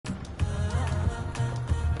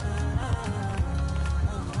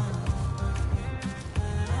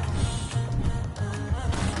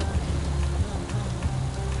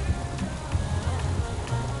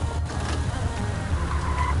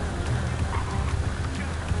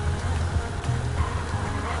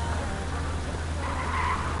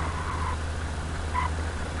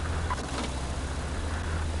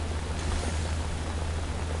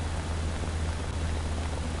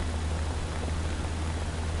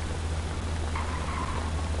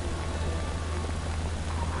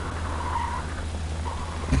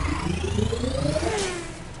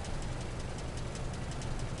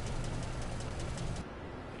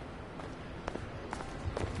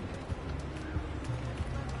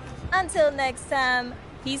Until next time,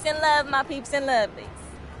 peace and love, my peeps and lovelies.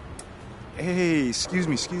 Hey, excuse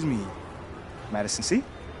me. Madison C?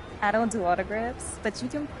 I don't do autographs, but you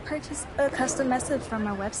can purchase a custom message from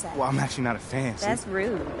my website. Well, I'm actually not a fan, see? That's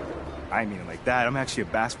rude. I ain't mean it like that. I'm actually a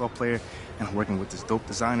basketball player, and I'm working with this dope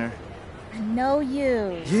designer. I know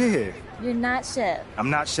you. Yeah. You're not Shep. I'm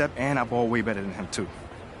not Shep, and I ball way better than him, too.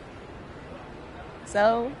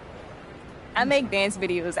 So, I make dance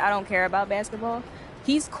videos. I don't care about basketball.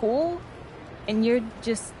 He's cool, and you're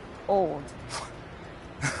just old.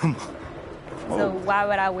 So why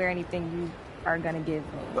would I wear anything you are gonna give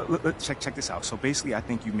me? Check this out. So basically, I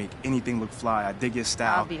think you make anything look fly. I dig your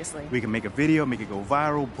style. Obviously. We can make a video, make it go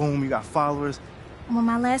viral. Boom, you got followers. Well,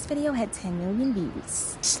 my last video had 10 million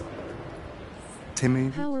views. 10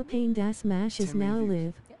 million? Power Pain Das Mash is now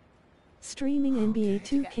live. Streaming NBA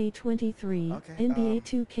 2K23, Okay. NBA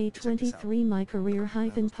 2K23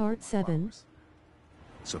 MyCareer Part 7.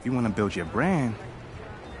 So if you want to build your brand,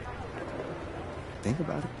 think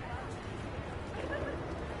about it.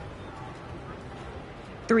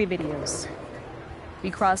 3 videos.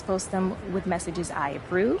 We cross-post them with messages I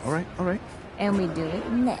approve. All right. And we do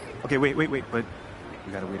it now. Okay, wait. But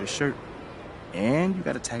you gotta wear the shirt. And you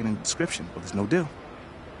gotta tag it in the description, but there's no deal.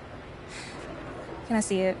 Can I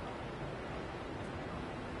see it?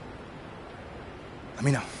 Let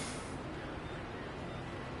me know.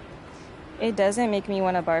 It doesn't make me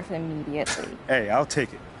want to barf immediately. Hey, I'll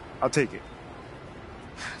take it.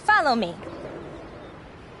 Follow me.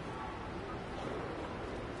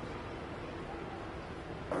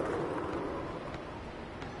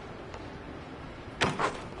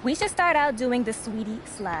 We should start out doing the Sweetie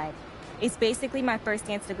Slide. It's basically my first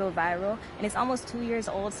dance to go viral, and it's almost 2 years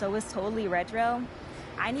old, so it's totally retro.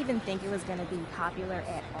 I didn't even think it was gonna be popular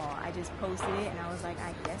at all. I just posted it, and I was like,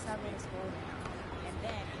 I guess I'll let it scroll down. And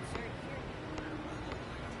then insert here.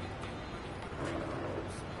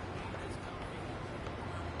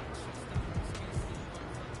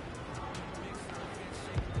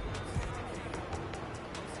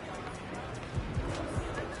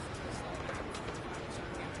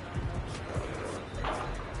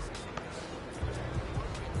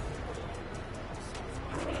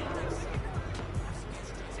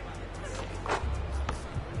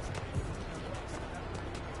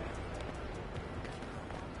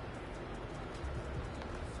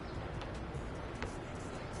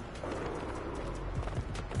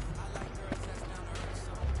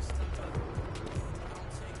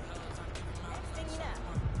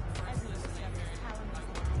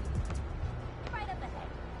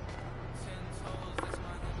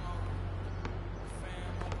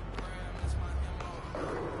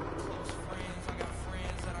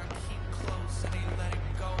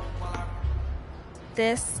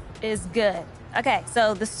 This is good. Okay,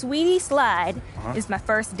 so the Sweetie Slide is my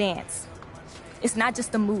first dance. It's not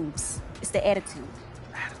just the moves, it's the attitude.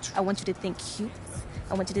 I want you to think cute.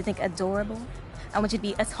 I want you to think adorable. I want you to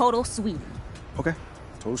be a total sweetie. Okay,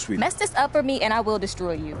 total sweetie. Mess this up for me and I will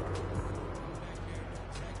destroy you.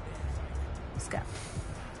 Let's go.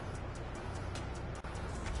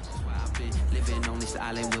 Living on this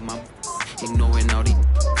island with my ignoring all the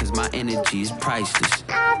cause my energy is priceless.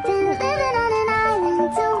 I've been living on an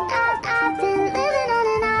island too. I've been living on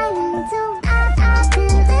an island too. I've been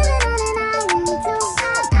living on an island too.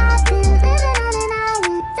 I've been living on an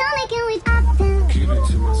island. Tell me, can we? I've been keep it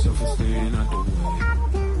to myself and staying out the way.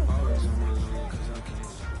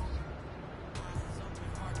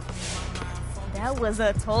 That was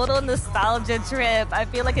a total nostalgia trip. I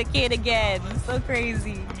feel like a kid again. So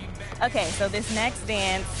crazy. Okay, so this next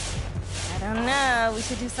dance, I don't know, we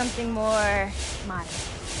should do something more modern.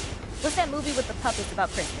 What's that movie with the puppets about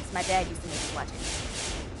Christmas? My dad used to make us watch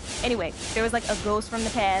it. Anyway, there was like a ghost from the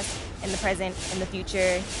past, and the present, and the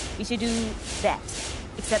future. We should do that,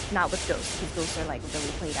 except not with ghosts, because ghosts are like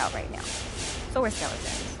really played out right now. So we're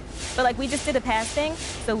skeletons. But like we just did a past thing,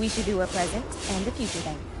 so we should do a present and a future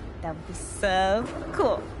thing. That would be so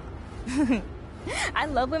cool. I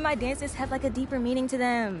love when my dances have like a deeper meaning to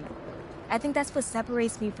them. I think that's what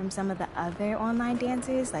separates me from some of the other online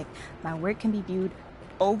dancers. Like, my work can be viewed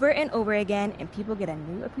over and over again, and people get a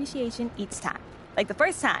new appreciation each time. Like, the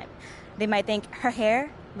first time, they might think, her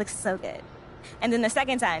hair looks so good. And then the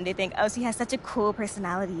second time, they think, oh, she has such a cool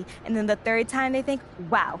personality. And then the third time, they think,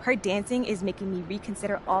 wow, her dancing is making me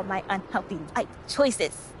reconsider all my unhealthy life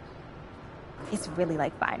choices. It's really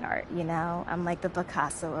like fine art, you know? I'm like the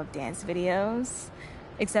Picasso of dance videos,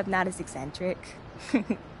 except not as eccentric.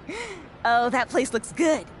 Oh, that place looks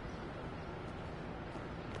good.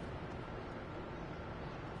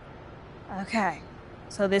 Okay,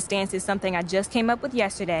 So this dance is something I just came up with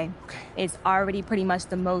yesterday. Okay. It's already pretty much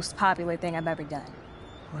the most popular thing I've ever done.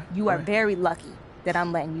 Right. You are very lucky that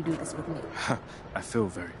I'm letting you do this with me. I feel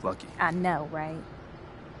very lucky. I know, right?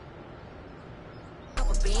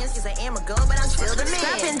 Scrapping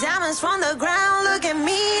diamonds from the ground, look at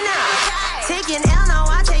me now. Taking L, now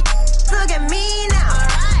I take, look at me now.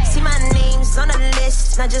 See my name's on the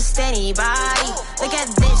list, not just anybody. Look at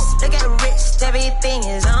this, look at wrist, everything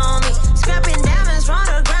is on me. Scrapping diamonds from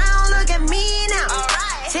the ground, look at me now.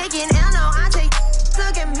 Taking L, now I take,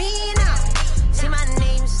 look at me now. See my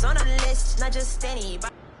name's on the list, not just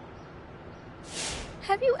anybody.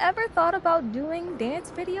 Have you ever thought about doing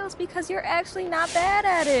dance videos? Because you're actually not bad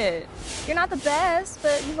at it. You're not the best,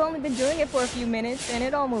 but you've only been doing it for a few minutes, and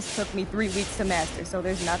it almost took me 3 weeks to master, so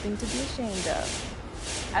there's nothing to be ashamed of.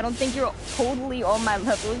 I don't think you're totally on my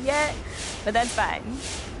level yet, but that's fine.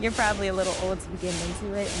 You're probably a little old to be getting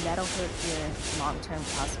into it, and that'll hurt your long-term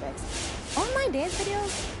prospects. Online dance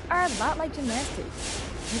videos are a lot like gymnastics.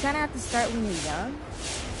 You kind of have to start when you're young.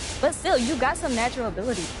 But still, you got some natural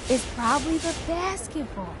ability. It's probably the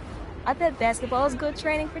basketball. I bet basketball is good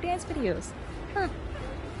training for dance videos.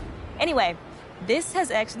 Anyway, this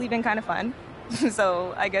has actually been kind of fun.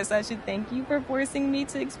 So I guess I should thank you for forcing me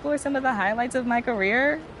to explore some of the highlights of my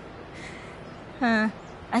career. I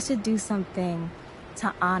should do something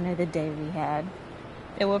to honor the day we had.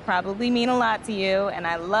 It will probably mean a lot to you, and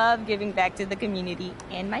I love giving back to the community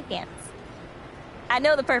and my fans. I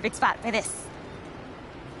know the perfect spot for this.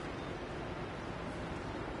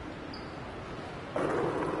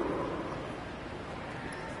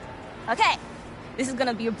 Okay, this is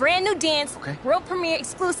gonna be a brand new dance, Okay. world premiere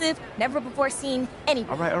exclusive, never before seen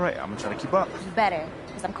anywhere. All right. I'm gonna try to keep up. You better,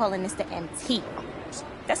 because I'm calling this the MT.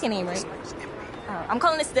 That's your name, right? Oh, I'm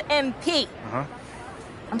calling this the MP. Uh-huh.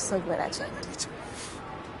 I'm so glad I changed. Me too.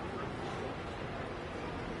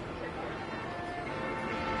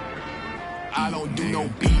 I don't do no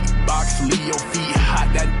beatbox, leave your feet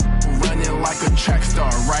hot. That running like a track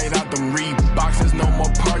star, right out them Reeboks. There's no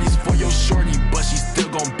more parties for your shorty, but she still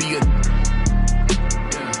gon' be a.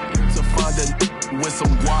 So find a with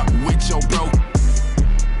some guap with your bro.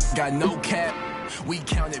 Got no cap, we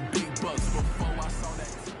counted big bucks before I saw that.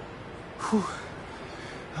 Whew.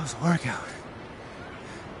 That was a workout.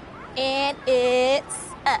 And it's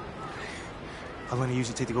up. How long do you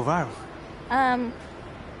usually take to go viral?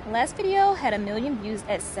 The last video had 1 million views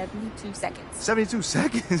at 72 seconds. 72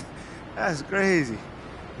 seconds? That's crazy.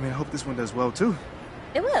 I mean, I hope this one does well, too.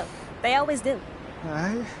 It will. They always do. All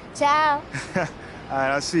right. Ciao. All right,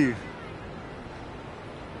 I'll see you.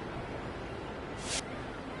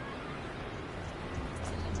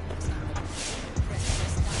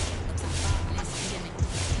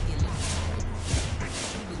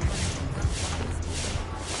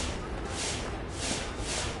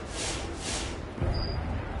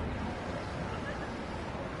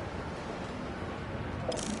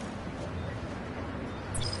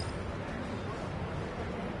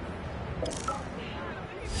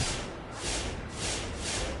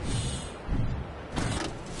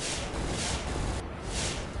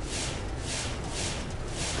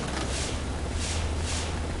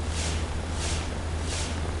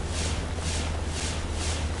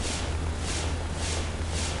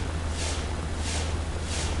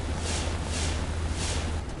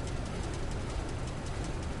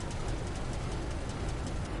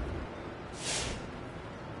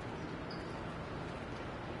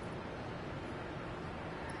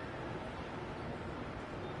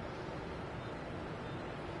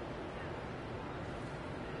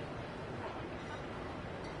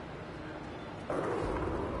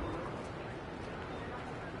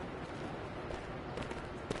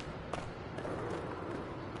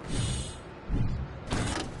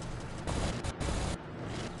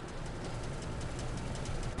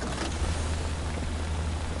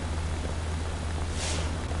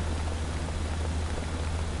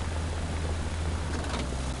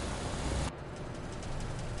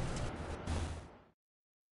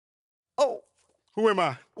 Who am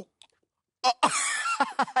I?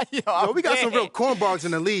 Yo, We got some real cornballs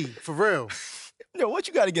in the league, for real. Yo, what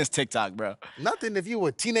you got against TikTok, bro? Nothing if you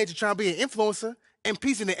a teenager trying to be an influencer.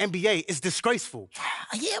 MPs in the NBA is disgraceful.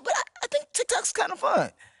 Yeah, but I think TikTok's kind of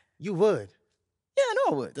fun. You would. Yeah, I know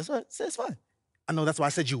I would. That's why I said it's fun. I know, that's why I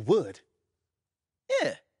said you would.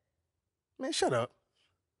 Yeah. Man, shut up.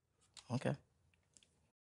 Okay.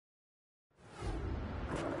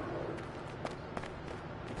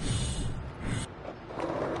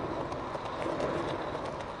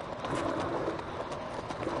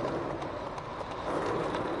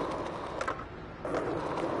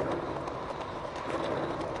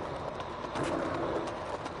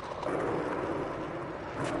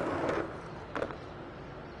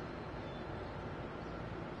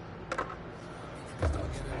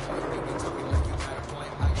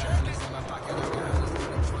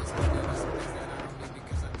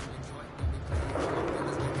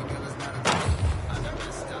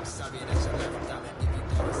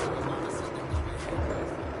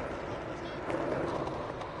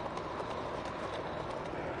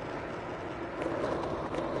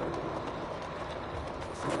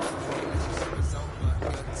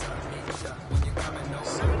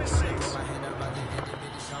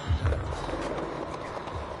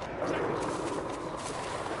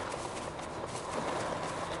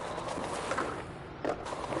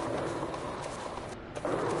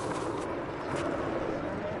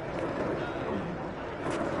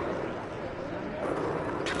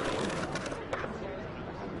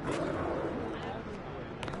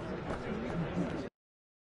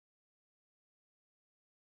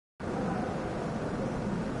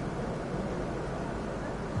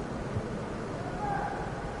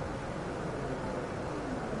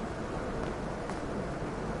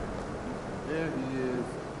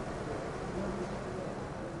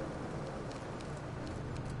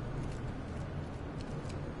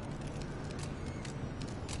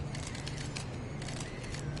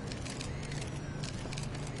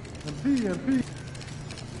 Yo,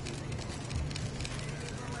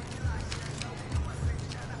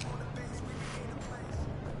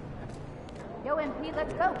 MP,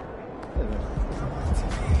 let's go.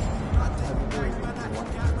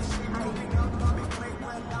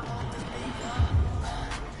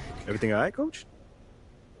 Everything all right, Coach?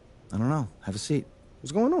 I don't know. Have a seat.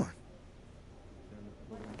 What's going on?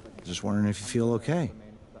 Just wondering if you feel okay.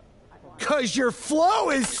 Cause your flow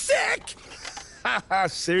is sick!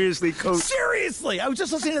 Seriously, Coach? Seriously! I was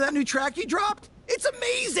just listening to that new track you dropped. It's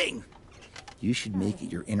amazing! You should make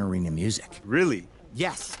it your in-arena music. Really?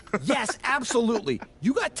 Yes. Yes, absolutely.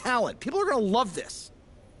 You got talent. People are gonna love this.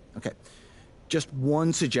 Okay. Just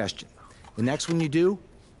one suggestion. The next one you do,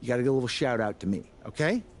 you gotta give a little shout out to me,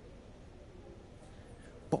 okay?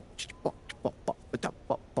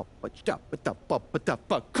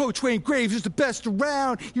 Coach Wayne Graves is the best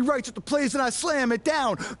around. He writes up the plays and I slam it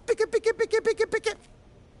down. Pick it, pick it, pick it, pick it, pick it.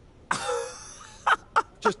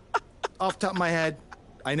 Just off the top of my head.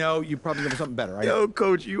 I know you probably give me something better. Yo,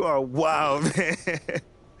 Coach, you are wild, man.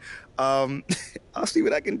 I'll see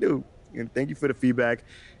what I can do. And thank you for the feedback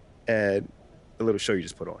and the little show you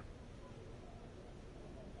just put on.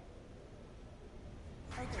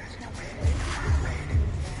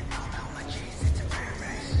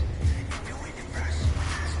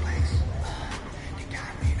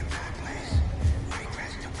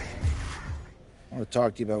 I want to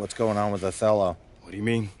talk to you about what's going on with Othello. What do you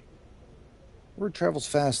mean? Word travels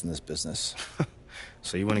fast in this business.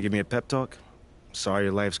 So you want to give me a pep talk? Sorry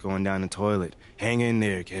your life's going down the toilet. Hang in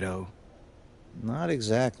there, kiddo. Not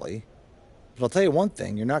exactly. But I'll tell you one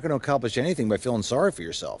thing, you're not going to accomplish anything by feeling sorry for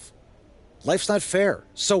yourself. Life's not fair.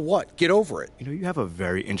 So what? Get over it. You know, you have a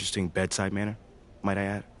very interesting bedside manner, might I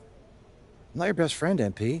add. I'm not your best friend,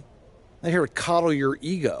 MP. I'm not here to coddle your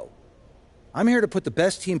ego. I'm here to put the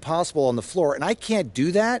best team possible on the floor, and I can't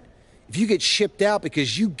do that if you get shipped out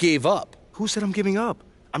because you gave up. Who said I'm giving up?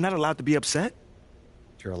 I'm not allowed to be upset?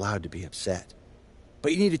 You're allowed to be upset.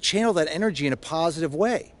 But you need to channel that energy in a positive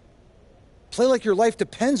way. Play like your life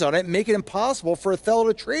depends on it and make it impossible for Othello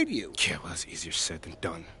to trade you. Yeah, well, that's easier said than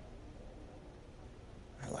done.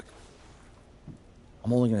 All right, look.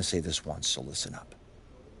 I'm only going to say this once, so listen up.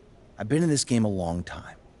 I've been in this game a long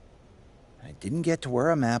time. I didn't get to where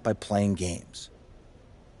I'm at by playing games.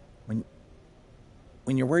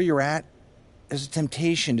 When you're where you're at, there's a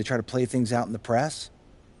temptation to try to play things out in the press.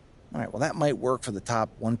 All right, well, that might work for the top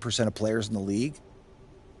 1% of players in the league.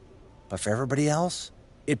 But for everybody else,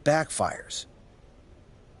 it backfires.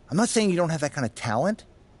 I'm not saying you don't have that kind of talent,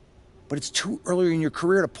 but it's too early in your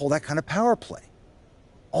career to pull that kind of power play.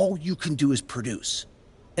 All you can do is produce.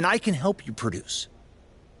 And I can help you produce.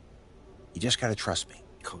 You just gotta trust me.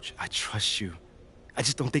 Coach, I trust you. I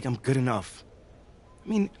just don't think I'm good enough. I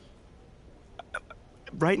mean,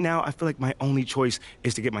 right now, I feel like my only choice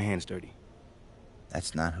is to get my hands dirty.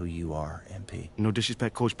 That's not who you are, MP. No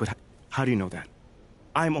disrespect, Coach, but how do you know that?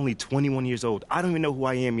 I'm only 21 years old. I don't even know who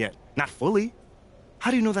I am yet. Not fully.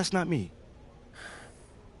 How do you know that's not me?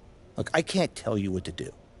 Look, I can't tell you what to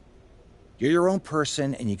do. You're your own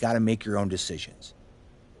person, and you gotta make your own decisions.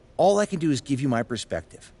 All I can do is give you my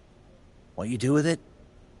perspective. What you do with it,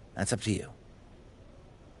 that's up to you.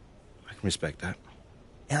 I can respect that.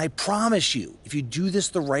 And I promise you, if you do this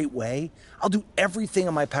the right way, I'll do everything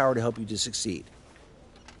in my power to help you to succeed.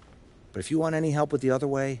 But if you want any help with the other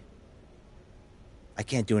way, I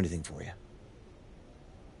can't do anything for you.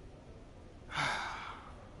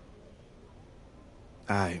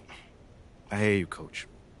 I hear you, Coach.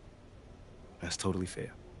 That's totally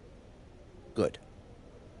fair. Good.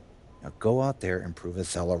 Now go out there and prove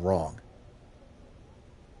Othello wrong.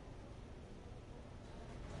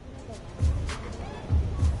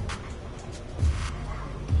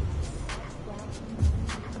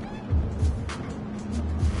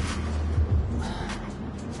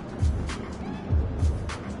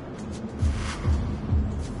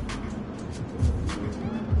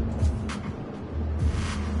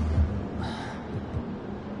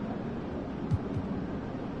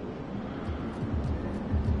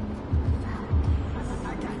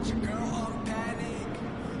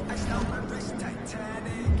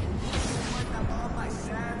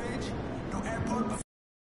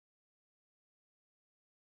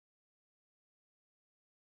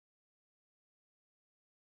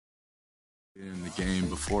 In the game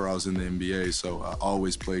before I was in the NBA, so I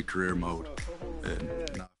always played career mode. And